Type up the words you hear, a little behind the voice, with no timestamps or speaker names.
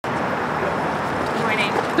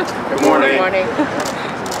Good morning. Good morning.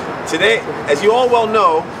 Today, as you all well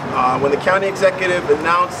know, when the county executive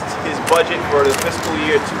announced his budget for the fiscal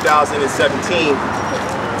year 2017,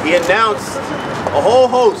 he announced a whole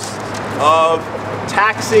host of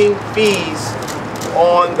taxing fees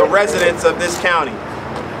on the residents of this county.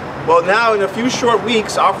 Well, now in a few short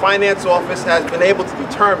weeks, our finance office has been able to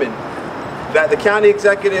determine that the county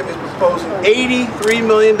executive is proposing $83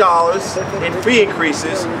 million in fee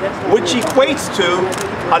increases, which equates to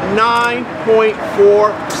a 9.4%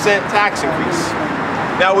 tax increase.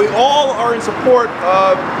 Now, we all are in support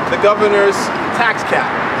of the governor's tax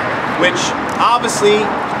cap, which obviously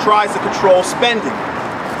tries to control spending.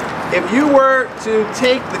 If you were to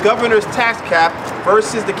take the governor's tax cap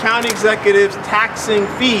versus the county executive's taxing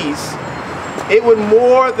fees, it would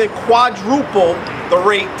more than quadruple the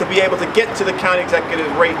rate to be able to get to the county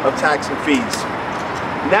executive's rate of taxing fees.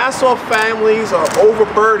 Nassau families are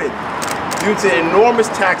overburdened due to enormous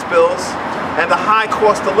tax bills and the high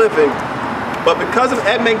cost of living, but because of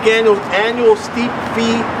Ed McDaniel's annual steep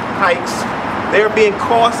fee hikes, they are being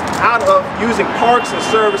cost out of using parks and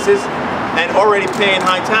services and already paying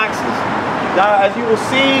high taxes. Now, as you will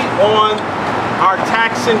see on our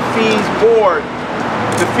tax and fees board,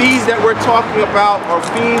 the fees that we're talking about are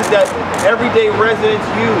fees that everyday residents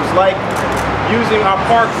use, like using our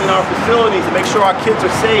parks and our facilities to make sure our kids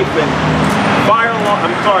are safe, and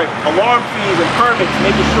alarm fees and permits,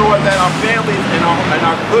 making sure that our families and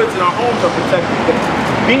our goods and our homes are protected.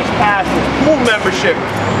 Beach passes, pool membership.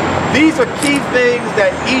 These are key things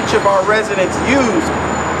that each of our residents use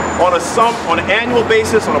on an annual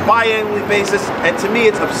basis, on a biannual basis, and to me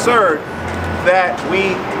it's absurd that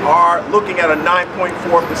we are looking at a 9.4%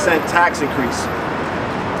 tax increase.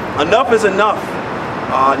 Enough is enough.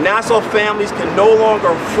 Nassau families can no longer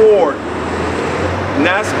afford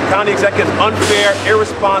Nassau County Executive's unfair,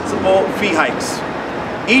 irresponsible fee hikes.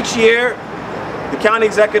 Each year, the county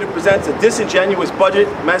executive presents a disingenuous budget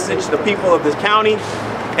message to the people of this county,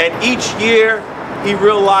 and each year he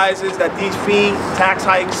realizes that these fee tax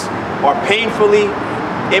hikes are painfully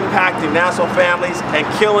impacting Nassau families and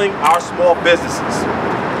killing our small businesses.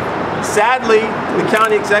 Sadly, the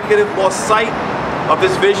county executive lost sight of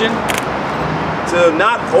this vision to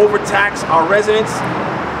not overtax our residents.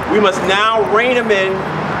 We must now rein them in,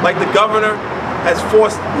 like the governor has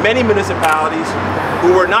forced many municipalities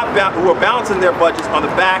who are balancing their budgets on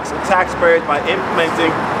the backs of taxpayers by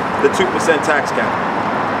implementing the 2% tax cap.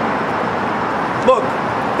 Look,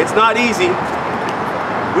 it's not easy.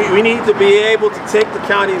 We need to be able to take the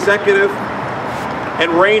county executive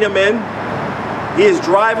and rein him in. He is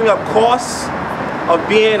driving up costs of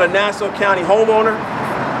being a Nassau County homeowner,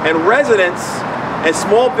 and residents and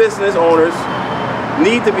small business owners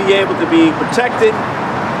need to be able to be protected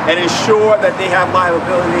and ensure that they have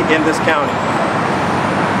liability in this county.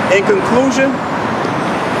 In conclusion,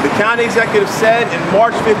 the county executive said in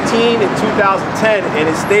March 15 in 2010 in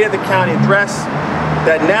his State of the County address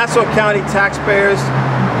that Nassau County taxpayers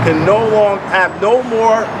can have no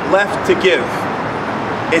more left to give.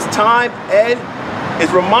 It's time Ed is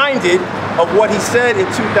reminded of what he said in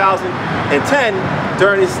 2010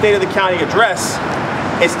 during his State of the County address.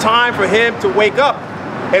 It's time for him to wake up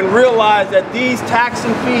and realize that these tax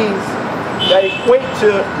and fees that equate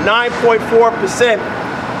to 9.4%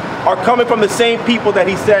 are coming from the same people that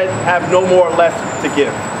he said have no more left to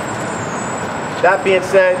give. That being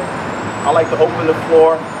said, I'd like to open the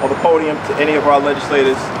floor or the podium to any of our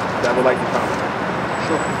legislators that would like to comment.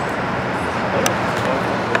 Sure.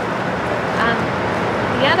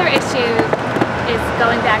 The other issue is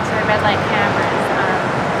going back to the red light cameras.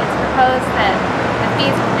 It's proposed that the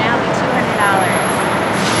fees will now be $200.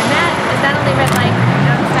 And that is not only red light, you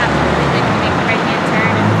don't stop completely when you make the right-hand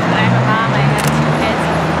turn. And I'm a mom, I have 2 kids,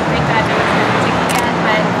 thank God there was no ticket yet,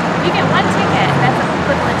 but you get 1 ticket, that's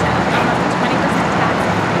equivalent to almost a 20% tax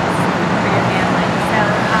increase for your family. So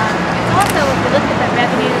it's also, if you look at the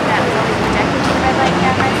revenue that was always projected to the red light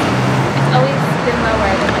cameras, it's always been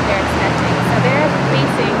lower than what they're expecting. So they're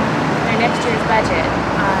basing their next year's budget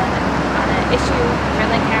on an issue, red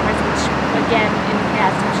light cameras, which again in the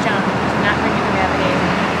past have shown to not bring in the revenue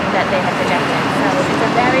that they have projected. So it's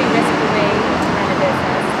a very risky way to run a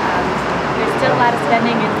business. There's still a lot of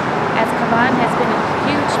spending, and as Kavan has been a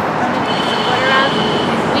huge proponent and supporter of,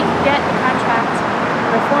 if we can get the contract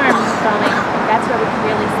reform going, that's where we can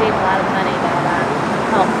really save a lot of money that will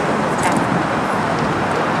help with this tax.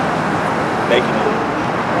 Thank you.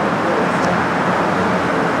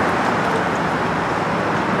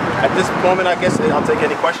 At this moment, I guess I'll take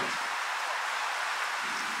any questions.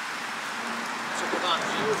 So, Kavan,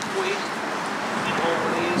 do you equate in all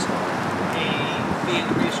ways a fee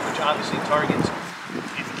increase, which obviously targets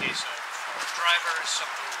hammers some,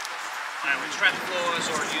 I don't know, traffic laws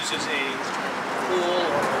or uses a pool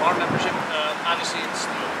or our membership, obviously it's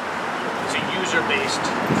a user-based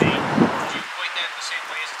fee. Do you equate that the same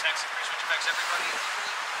way as a tax increase, which affects everybody equally?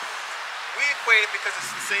 We equate it because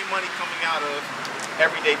it's the same money coming out of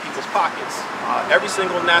everyday people's pockets. Every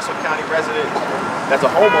single Nassau County resident that's a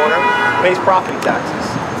homeowner pays property taxes.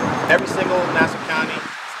 Every single Nassau County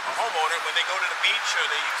homeowner, when they go to the beach or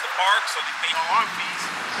they use the parks or they pay alarm fees,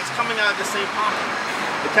 it's coming out of the same pocket.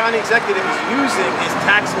 The county executive is using his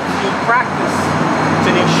tax and fee practice to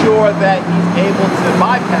ensure that he's able to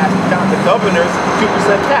bypass the governor's 2%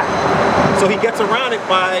 cap. So he gets around it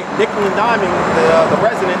by nickel and diming the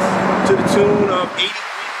residents to the tune of $83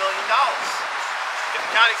 million. If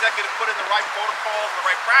the county executive put in the right protocols and the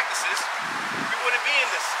right practices, we wouldn't be in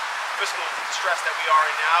this fiscal distress that we are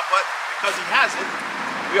in now, but because he hasn't,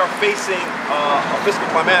 we are facing a fiscal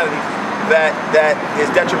calamity that is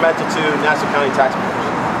detrimental to Nassau County taxpayers.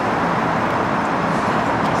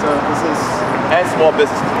 So this is, And small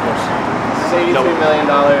businesses, of course. this is $83 million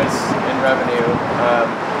in revenue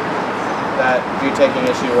that you're taking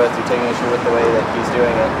issue with the way that he's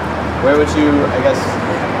doing it. Where would you, I guess,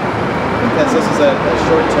 because this is a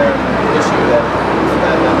short-term issue that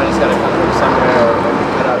money's got to come from somewhere or be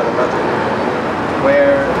cut out of the budget.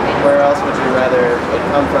 Where else would you rather it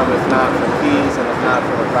come from if not from fees and if not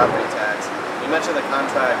from a property tax? You mentioned the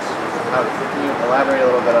contracts. Can you elaborate a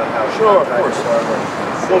little bit on how Sure, of contracts course. work?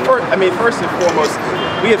 Well, first and foremost,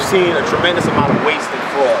 we have seen a tremendous amount of waste and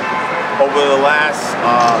fraud over the last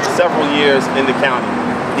several years in the county.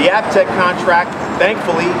 The ABTEC contract,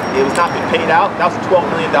 thankfully, it was not been paid out. That was a $12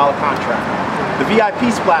 million contract. The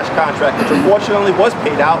VIP Splash contract, which unfortunately was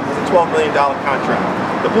paid out, was a $12 million contract.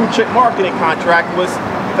 The Blue Chip Marketing contract was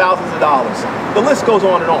thousands of dollars. The list goes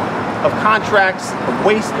on and on of contracts of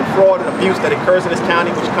waste and fraud and abuse that occurs in this county,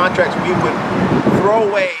 which contracts we would throw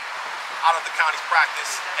away out of the county's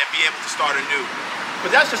practice and be able to start anew. But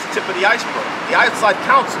that's just the tip of the iceberg. The outside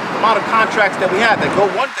counsel, the amount of contracts that we have that goes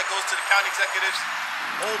to the county executive's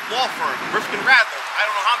old law firm, Rifkin Radler. I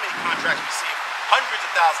don't know how many contracts we see, hundreds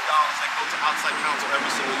of thousands of dollars that go to outside counsel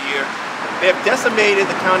every single year. They have decimated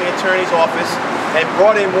the county attorney's office and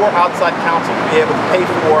brought in more outside counsel to be able to pay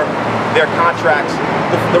for their contracts.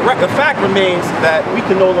 The fact remains that we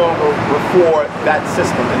can no longer afford that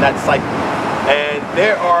system and that cycle. And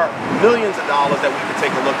there are millions of dollars that we can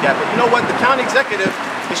take a look at. But you know what? The county executive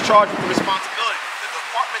is charged with the responsibility. The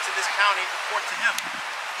departments in this county report to him.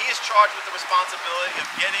 He is charged with the responsibility of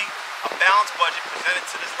getting a balanced budget presented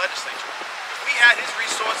to this legislature. If we had his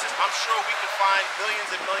resources, I'm sure we could find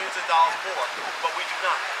millions and millions of dollars more, but we do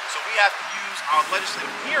not. So we have to use our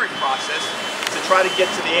legislative hearing process to try to get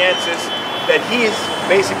to the answers that he has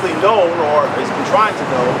basically known or has been trying to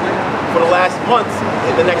know for the last month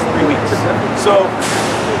in the next 3 weeks. So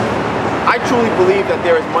I truly believe that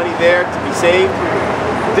there is money there to be saved.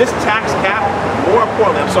 This tax cap, more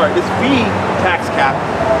importantly, this fee tax cap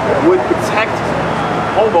would protect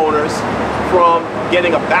homeowners from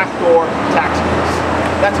getting a backdoor tax increase.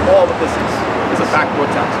 That's all that this is a backdoor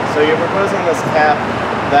tax increase. So you're proposing this cap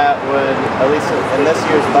that would, at least in this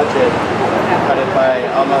year's budget, cut it by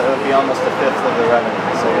almost, it would be almost a fifth of the revenue.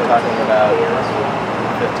 So you're talking about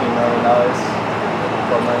 $15 million,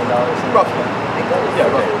 $12 million? Roughly. Yeah,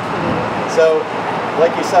 roughly. So,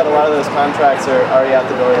 like you said, a lot of those contracts are already out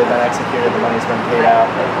the door, they've been executed, the money's been paid out,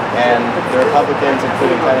 and the Republicans,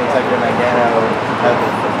 including County Executive Mangano, have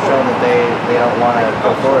shown that they don't want to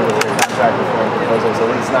go forward with their contract reform proposals, at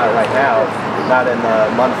least not right now, not in the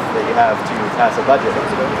month that you have to pass a budget.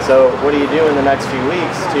 So what do you do in the next few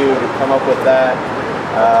weeks to come up with that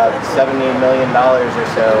 $70 million or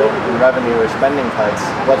so in revenue or spending cuts?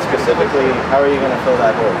 What specifically, how are you going to fill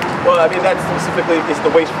that hole? Well, I mean, that specifically is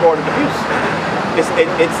the waste, fraud, and abuse. It's a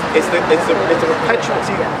perpetual.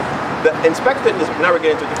 See, the inspector, now we're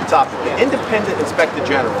getting to a different topic, the independent inspector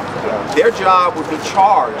general, their job would be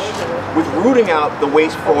charged with rooting out the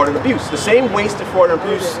waste, fraud, and abuse. The same waste and fraud and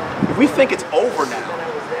abuse, if we think it's over now,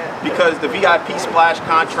 because the VIP Splash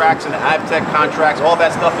contracts and the ABTEC contracts, all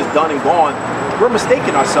that stuff is done and gone, we're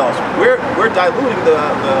mistaking ourselves. We're diluting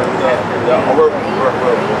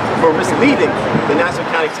we're misleading the Nassau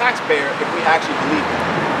County taxpayer if we actually believe it.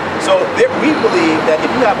 So we believe that if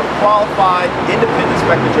you have a qualified independent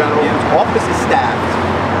inspector general whose office is staffed,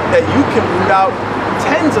 that you can root out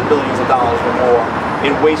tens of billions of dollars or more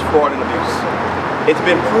in waste, fraud, and abuse. It's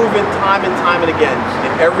been proven time and time and again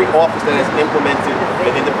in every office that has implemented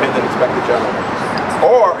an independent inspector general,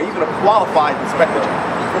 or even a qualified inspector general.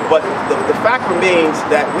 But the fact remains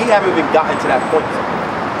that we haven't even gotten to that point yet.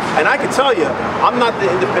 And I can tell you, I'm not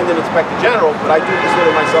the independent inspector general, but I do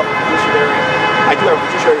consider myself a fiduciary I do have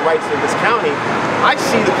fiduciary rights in this county. I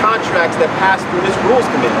see the contracts that pass through this rules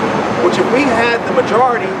committee, which if we had the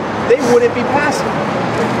majority, they wouldn't be passing.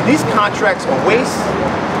 These contracts are waste,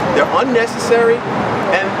 they're unnecessary,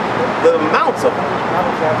 and the amounts of them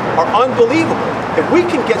are unbelievable. If we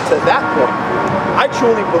can get to that point, I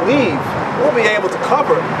truly believe we'll be able to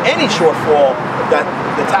cover any shortfall that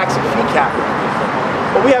the tax and fee cap would be.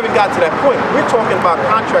 But we haven't got to that point. We're talking about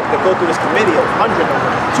contracts that go through this committee of $100,000,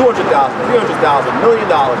 $200,000, $300,000, $1 million,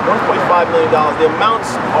 $1.5 million. The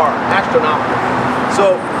amounts are astronomical.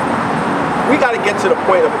 So we got to get to the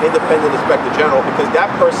point of an independent inspector general, because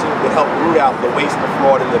that person would help root out the waste, the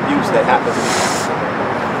fraud, and the abuse that happens in the county.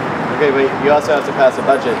 Okay, but you also have to pass a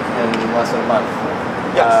budget in less than a month.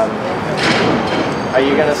 Yes. Are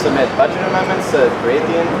you going to submit budget amendments to create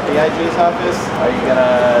the IG's office? Are you going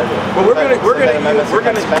to? Well, we're going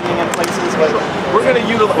to spending in places. We're going to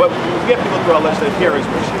utilize. Well, we have to go through our legislative hearings,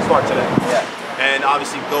 which start today. Yeah. And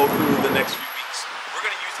obviously go through the next few weeks. We're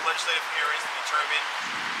going to use the legislative hearings to determine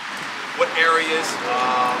what areas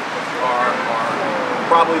are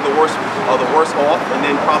probably the worst off, and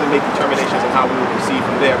then probably make determinations on how we will proceed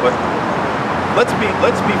from there. But let's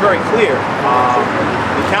be very clear.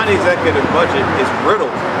 The county executive budget is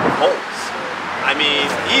riddled with holes. I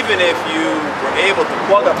mean, even if you were able to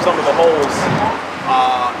plug up some of the holes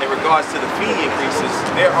in regards to the fee increases,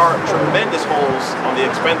 there are tremendous holes on the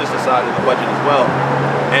expenditure side of the budget as well.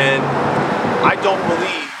 And I don't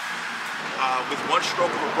believe, with one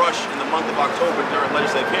stroke of a brush in the month of October during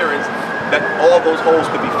legislative hearings, that all those holes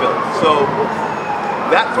could be filled. So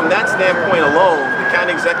from that standpoint alone, the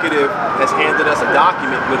county executive has handed us a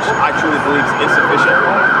document which I truly believe is insufficient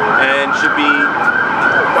and should be,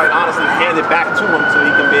 quite honestly, handed back to him so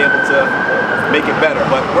he can be able to make it better.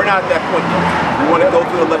 But we're not at that point yet. We want to go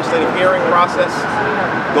through the legislative hearing process,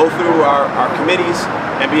 go through our committees,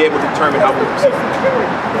 and be able to determine how we proceed.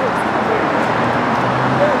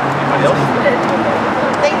 Anybody else?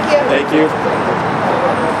 Thank you. Thank you.